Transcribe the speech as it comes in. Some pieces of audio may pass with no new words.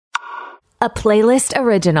a Playlist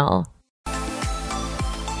original.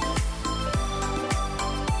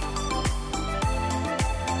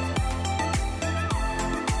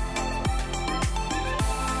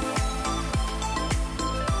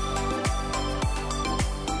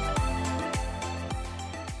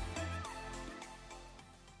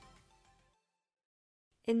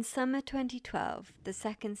 In summer 2012, the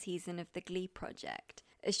second season of The Glee Project,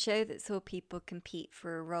 a show that saw people compete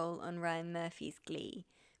for a role on Ryan Murphy's Glee,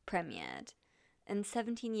 premiered, and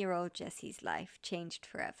 17-year-old Jessie's life changed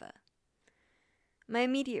forever. My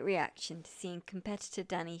immediate reaction to seeing competitor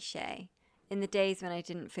Danny Shay, in the days when I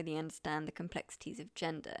didn't fully understand the complexities of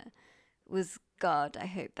gender, was, God, I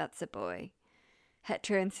hope that's a boy.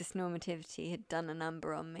 Hetero and cis-normativity had done a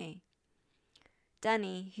number on me.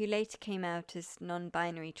 Danny, who later came out as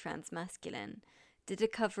non-binary transmasculine, did a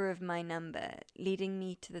cover of My Number, leading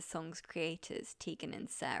me to the song's creators, Tegan and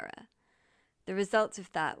Sara. The results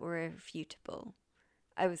of that were irrefutable.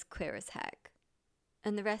 I was queer as heck.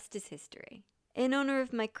 And the rest is history. In honour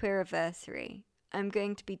of my queeriversary, I'm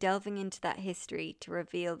going to be delving into that history to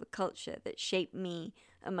reveal the culture that shaped me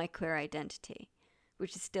and my queer identity,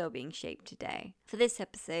 which is still being shaped today. For this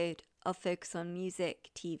episode, I'll focus on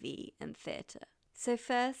music, TV, and theatre. So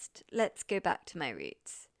first, let's go back to my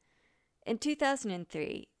roots. In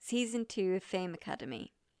 2003, Season 2 of Fame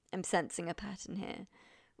Academy, I'm sensing a pattern here,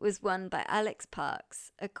 was won by Alex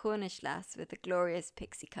Parks, a Cornish lass with a glorious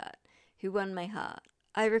pixie cut, who won my heart.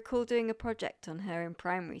 I recall doing a project on her in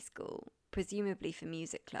primary school, presumably for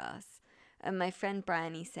music class, and my friend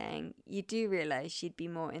Bryony saying, "You do realise she'd be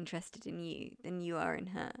more interested in you than you are in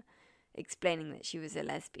her," explaining that she was a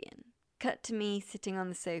lesbian. Cut to me sitting on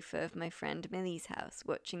the sofa of my friend Millie's house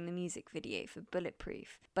watching the music video for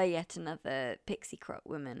Bulletproof by yet another pixie crop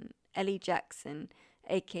woman, Ellie Jackson,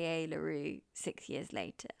 aka LaRue, 6 years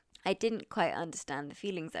later. I didn't quite understand the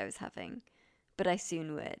feelings I was having, but I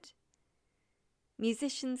soon would.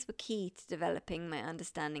 Musicians were key to developing my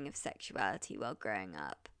understanding of sexuality while growing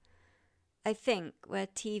up. I think where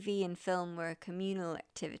TV and film were a communal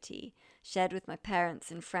activity shared with my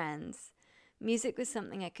parents and friends, music was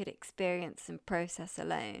something I could experience and process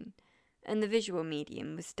alone, and the visual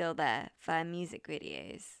medium was still there via music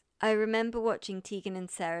videos. I remember watching Tegan and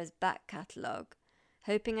Sara's back catalogue,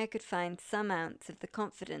 hoping I could find some ounce of the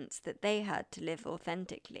confidence that they had to live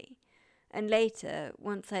authentically, and later,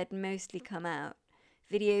 once I had mostly come out,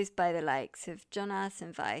 videos by the likes of John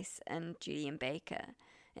Arson Weiss and Julian Baker,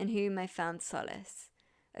 in whom I found solace,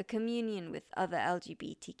 a communion with other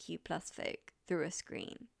LGBTQ+ folk through a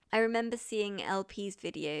screen. I remember seeing LP's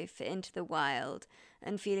video for Into the Wild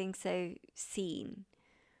and feeling so seen.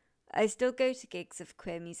 I still go to gigs of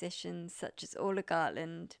queer musicians such as Orla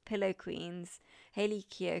Gartland, Pillow Queens, Hayley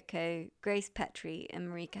Kiyoko, Grace Petrie and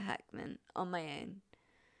Marika Hackman on my own.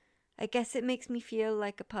 I guess it makes me feel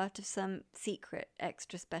like a part of some secret,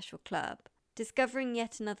 extra special club. Discovering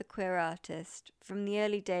yet another queer artist, from the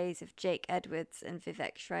early days of Jake Edwards and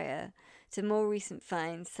Vivek Schreier to more recent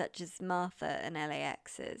finds such as Martha and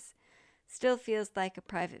LAX's, still feels like a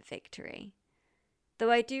private victory.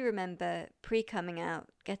 Though I do remember, pre-coming out,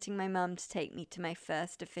 getting my mum to take me to my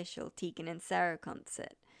first official Tegan and Sara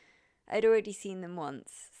concert. I'd already seen them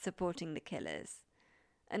once, supporting the Killers,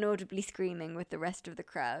 and audibly screaming with the rest of the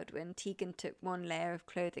crowd when Tegan took one layer of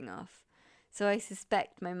clothing off, so I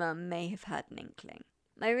suspect my mum may have had an inkling.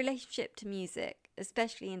 My relationship to music,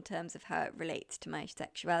 especially in terms of how it relates to my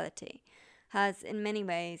sexuality, has in many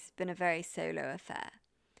ways been a very solo affair.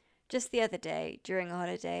 Just the other day, during a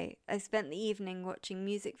holiday, I spent the evening watching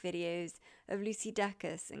music videos of Lucy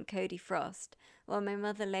Dacus and Cody Frost while my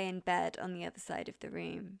mother lay in bed on the other side of the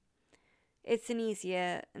room. It's an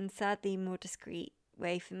easier, and sadly more discreet,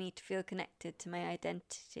 way for me to feel connected to my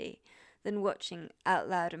identity than watching Out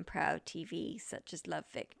Loud and Proud TV such as Love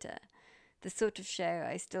Victor, the sort of show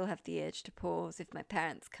I still have the urge to pause if my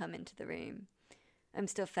parents come into the room. I'm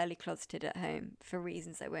still fairly closeted at home, for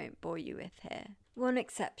reasons I won't bore you with here. One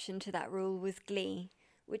exception to that rule was Glee,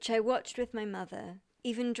 which I watched with my mother,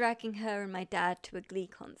 even dragging her and my dad to a Glee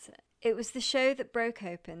concert. It was the show that broke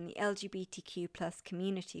open the LGBTQ+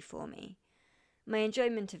 community for me. My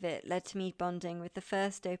enjoyment of it led to me bonding with the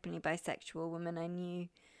first openly bisexual woman I knew,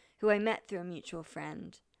 who I met through a mutual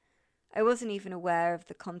friend. I wasn't even aware of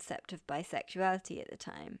the concept of bisexuality at the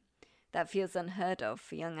time. That feels unheard of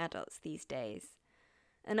for young adults these days.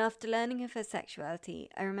 And after learning of her sexuality,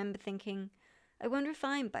 I remember thinking, I wonder if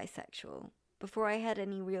I'm bisexual, before I had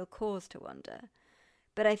any real cause to wonder.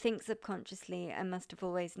 But I think subconsciously I must have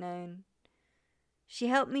always known. She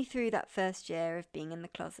helped me through that first year of being in the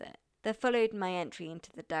closet. There followed my entry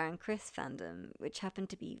into the Darren Criss fandom, which happened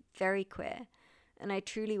to be very queer, and I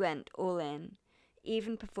truly went all in,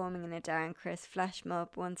 even performing in a Darren Criss flash mob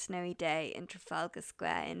one snowy day in Trafalgar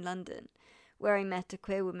Square in London, where I met a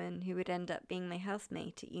queer woman who would end up being my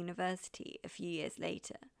housemate at university a few years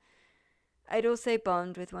later. I'd also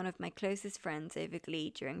bond with one of my closest friends over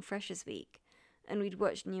Glee during Freshers' Week, and we'd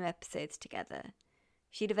watch new episodes together.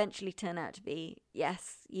 She'd eventually turn out to be,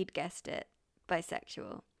 yes, you'd guessed it,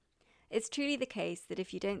 bisexual. It's truly the case that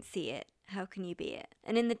if you don't see it, how can you be it?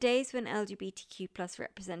 And in the days when LGBTQ+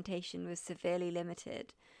 representation was severely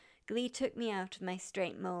limited, Glee took me out of my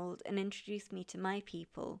straight mold and introduced me to my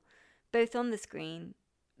people, both on the screen.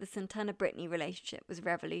 The Santana-Britney relationship was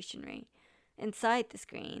revolutionary. Inside the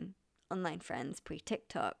screen, online friends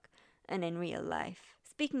pre-TikTok, and in real life.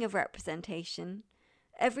 Speaking of representation,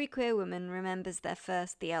 every queer woman remembers their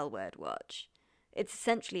first The L Word watch. It's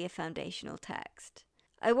essentially a foundational text.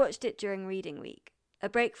 I watched it during reading week, a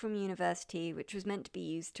break from university which was meant to be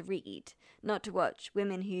used to read, not to watch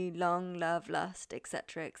women who long, love, lust,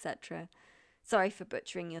 etc., etc. Sorry for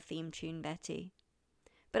butchering your theme tune, Betty.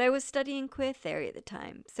 But I was studying queer theory at the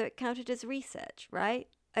time, so it counted as research, right?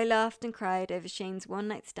 I laughed and cried over Shane's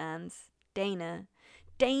one-night stands, Dana,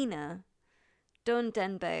 Dawn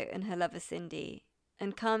Denbo and her lover Cindy,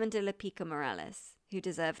 and Carmen de la Pica Morales, who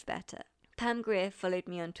deserved better. Pam Grier followed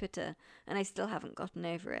me on Twitter, and I still haven't gotten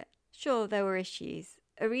over it. Sure, there were issues.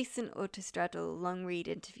 A recent Autostraddle long-read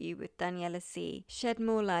interview with Daniela C. shed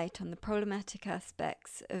more light on the problematic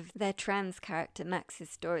aspects of their trans character Max's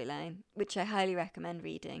storyline, which I highly recommend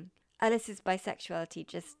reading. Alice's bisexuality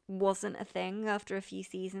just wasn't a thing after a few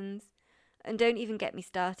seasons. And don't even get me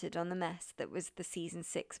started on the mess that was the season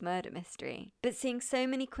 6 murder mystery. But seeing so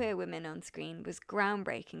many queer women on screen was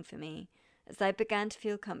groundbreaking for me, as I began to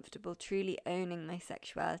feel comfortable truly owning my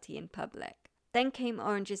sexuality in public. Then came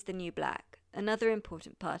Orange is the New Black, another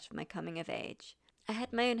important part of my coming of age. I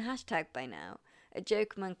had my own hashtag by now, a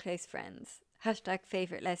joke among close friends,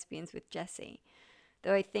 #FavouriteLesbians with Jessie,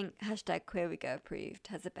 though I think #QueerWeGo approved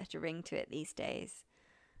has a better ring to it these days.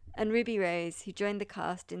 And Ruby Rose, who joined the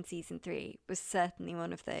cast in season 3, was certainly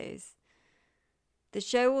one of those. The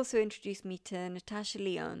show also introduced me to Natasha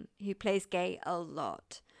Lyonne, who plays gay a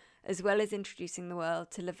lot, as well as introducing the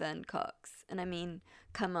world to Laverne Cox. And I mean,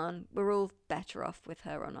 come on, we're all better off with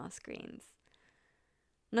her on our screens.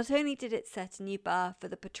 Not only did it set a new bar for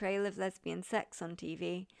the portrayal of lesbian sex on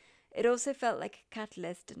TV, it also felt like a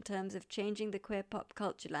catalyst in terms of changing the queer pop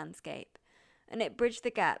culture landscape, and it bridged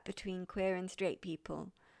the gap between queer and straight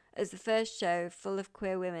people, as the first show full of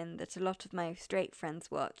queer women that a lot of my straight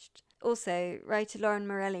friends watched. Also, writer Lauren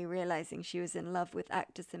Morelli realising she was in love with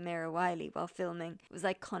actor Samira Wiley while filming was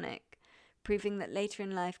iconic, proving that later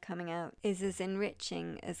in life coming out is as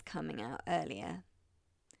enriching as coming out earlier.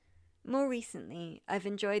 More recently, I've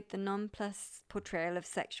enjoyed the non-plus portrayal of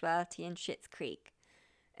sexuality in Schitt's Creek.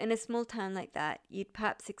 In a small town like that, you'd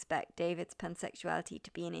perhaps expect David's pansexuality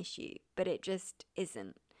to be an issue, but it just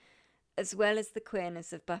isn't. As well as the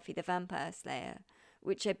queerness of Buffy the Vampire Slayer,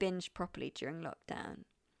 which I binged properly during lockdown.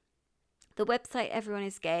 The website Everyone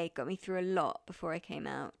Is Gay got me through a lot before I came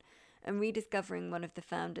out, and rediscovering one of the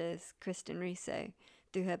founders, Kristen Russo,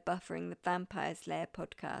 through her Buffering the Vampire Slayer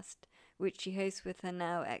podcast, which she hosts with her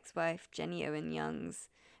now ex-wife Jenny Owen Youngs.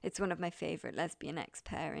 It's one of my favourite lesbian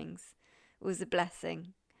ex-pairings. Was a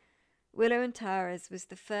blessing. Willow and Tara's was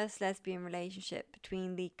the first lesbian relationship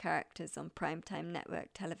between lead characters on primetime network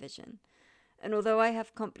television, and although I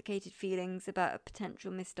have complicated feelings about a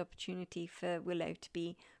potential missed opportunity for Willow to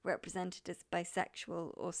be represented as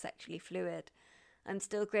bisexual or sexually fluid, I'm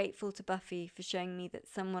still grateful to Buffy for showing me that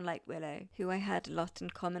someone like Willow, who I had a lot in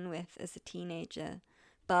common with as a teenager,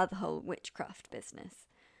 bar the whole witchcraft business,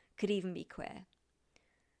 could even be queer.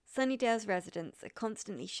 Sunnydale's residents are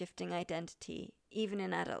constantly shifting identity, even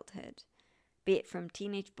in adulthood, be it from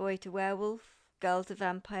teenage boy to werewolf, girl to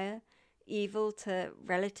vampire, evil to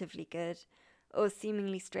relatively good, or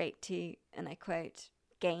seemingly straight to, and I quote,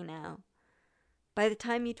 gay now. By the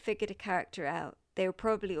time you'd figured a character out, they were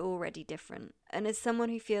probably already different, and as someone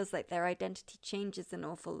who feels like their identity changes an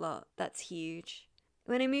awful lot, that's huge.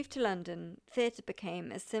 When I moved to London, theatre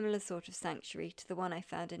became a similar sort of sanctuary to the one I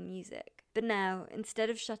found in music. But now, instead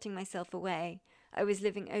of shutting myself away, I was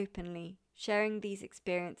living openly, sharing these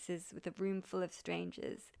experiences with a room full of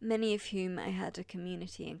strangers, many of whom I had a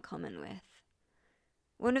community in common with.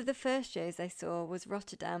 One of the first shows I saw was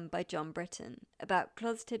Rotterdam by John Britton, about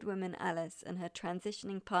closeted woman Alice and her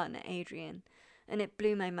transitioning partner Adrian, and it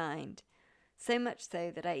blew my mind. So much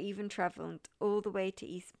so that I even travelled all the way to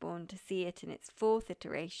Eastbourne to see it in its 4th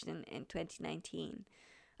iteration in 2019,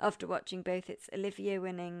 after watching both its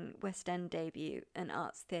Olivier-winning West End debut and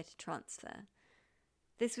Arts Theatre transfer.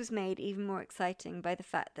 This was made even more exciting by the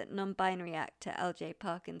fact that non-binary actor L.J.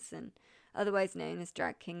 Parkinson, otherwise known as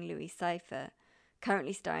drag king Louis Cypher,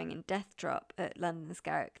 currently starring in Death Drop at London's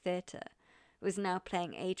Garrick Theatre, was now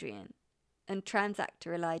playing Adrian, and trans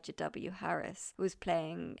actor Elijah W. Harris was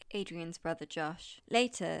playing Adrian's brother Josh.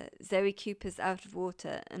 Later, Zoe Cooper's Out of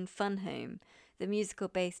Water and Fun Home, the musical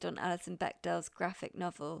based on Alison Bechdel's graphic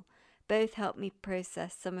novel, both helped me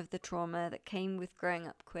process some of the trauma that came with growing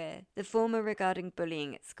up queer. The former regarding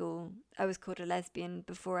bullying at school. I was called a lesbian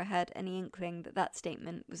before I had any inkling that that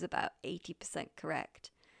statement was about 80%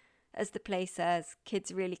 correct. As the play says,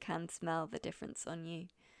 kids really can smell the difference on you.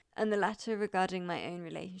 And the latter regarding my own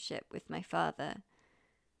relationship with my father.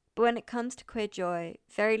 But when it comes to queer joy,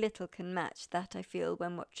 very little can match that I feel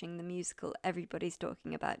when watching the musical Everybody's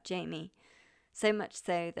Talking About Jamie. So much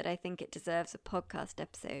so that I think it deserves a podcast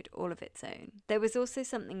episode all of its own. There was also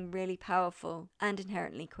something really powerful and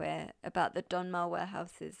inherently queer about the Donmar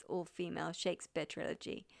Warehouse's all-female Shakespeare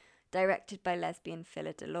trilogy, directed by lesbian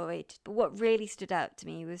Phyllida Lloyd. But what really stood out to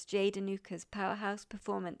me was Jade Anuka's powerhouse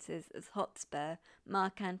performances as Hotspur,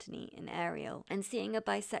 Mark Antony, and Ariel, and seeing a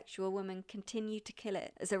bisexual woman continue to kill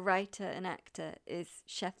it as a writer and actor is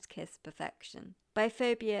chef's kiss perfection.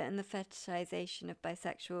 Biphobia and the fetishization of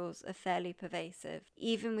bisexuals are fairly pervasive,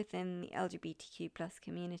 even within the LGBTQ+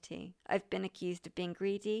 community. I've been accused of being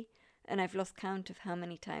greedy, and I've lost count of how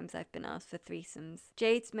many times I've been asked for threesomes.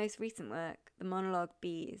 Jade's most recent work, the monologue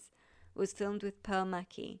Bees, was filmed with Pearl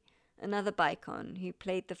Mackie, another bicon who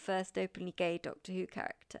played the first openly gay Doctor Who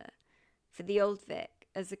character, for the Old Vic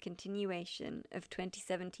as a continuation of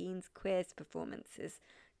 2017's Queers performances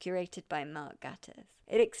curated by Mark Gatiss.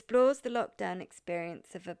 It explores the lockdown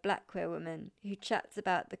experience of a black queer woman who chats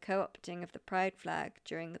about the co-opting of the pride flag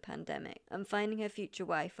during the pandemic and finding her future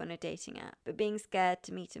wife on a dating app, but being scared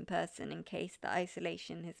to meet in person in case the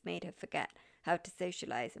isolation has made her forget how to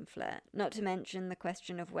socialise and flirt, not to mention the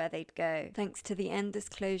question of where they'd go, thanks to the endless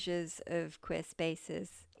closures of queer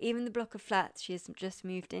spaces. Even the block of flats she has just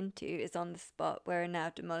moved into is on the spot where a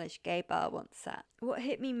now demolished gay bar once sat. What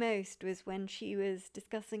hit me most was when she was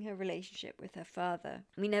discussing her relationship with her father.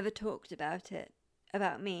 We never talked about it,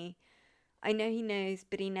 about me. I know he knows,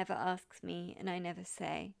 but he never asks me, and I never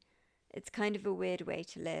say. It's kind of a weird way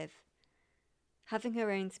to live. Having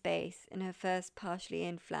her own space in her first partially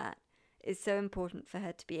in flat is so important for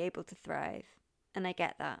her to be able to thrive, and I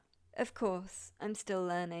get that. Of course, I'm still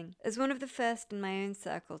learning. As one of the first in my own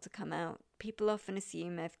circle to come out, people often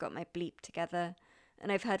assume I've got my bleep together,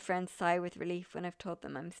 and I've had friends sigh with relief when I've told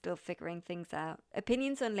them I'm still figuring things out.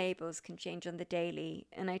 Opinions on labels can change on the daily,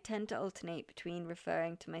 and I tend to alternate between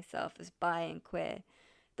referring to myself as bi and queer,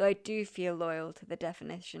 though I do feel loyal to the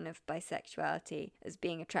definition of bisexuality as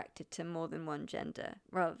being attracted to more than one gender,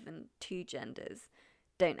 rather than two genders.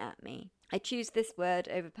 Don't at me. I choose this word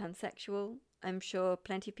over pansexual. I'm sure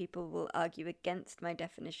plenty of people will argue against my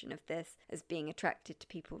definition of this as being attracted to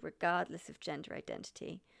people regardless of gender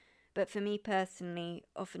identity. But for me personally,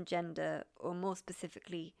 often gender, or more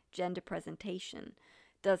specifically gender presentation,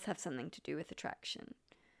 does have something to do with attraction.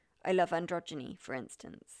 I love androgyny, for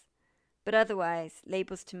instance. But otherwise,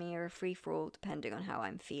 labels to me are a free-for-all depending on how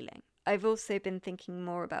I'm feeling. I've also been thinking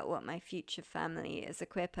more about what my future family as a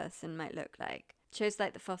queer person might look like. Shows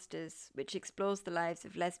like The Fosters, which explores the lives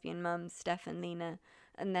of lesbian mums Steph and Lena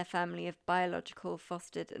and their family of biological,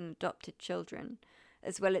 fostered and adopted children,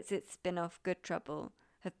 as well as its spin-off Good Trouble,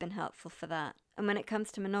 have been helpful for that. And when it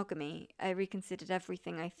comes to monogamy, I reconsidered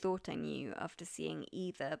everything I thought I knew after seeing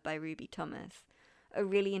Either by Ruby Thomas, a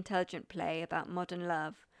really intelligent play about modern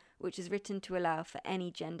love, which is written to allow for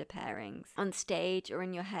any gender pairings, on stage or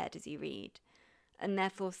in your head as you read, and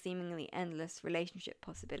therefore seemingly endless relationship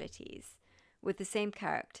possibilities, with the same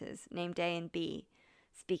characters, named A and B,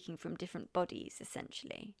 speaking from different bodies,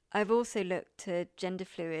 essentially. I've also looked to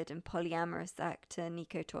gender-fluid and polyamorous actor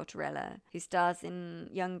Nico Tortorella, who stars in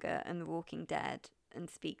Younger and The Walking Dead, and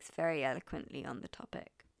speaks very eloquently on the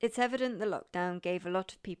topic. It's evident the lockdown gave a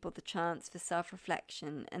lot of people the chance for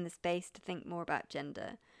self-reflection and the space to think more about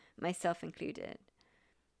gender, myself included.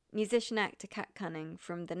 Musician-actor Kat Cunning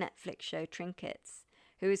from the Netflix show Trinkets,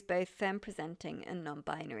 who is both femme-presenting and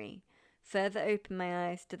non-binary, further opened my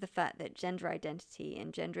eyes to the fact that gender identity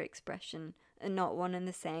and gender expression are not one and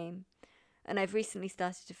the same, and I've recently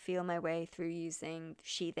started to feel my way through using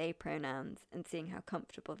she/they pronouns and seeing how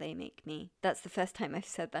comfortable they make me. That's the first time I've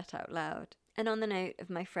said that out loud. And on the note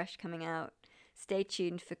of my fresh coming out, stay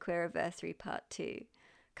tuned for Queeriversary Part 2,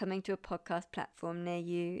 coming to a podcast platform near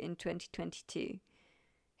you in 2022.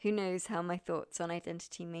 Who knows how my thoughts on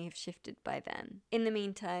identity may have shifted by then. In the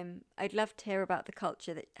meantime, I'd love to hear about the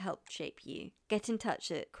culture that helped shape you. Get in touch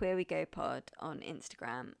at Queer We Go Pod on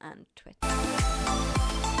Instagram and Twitter.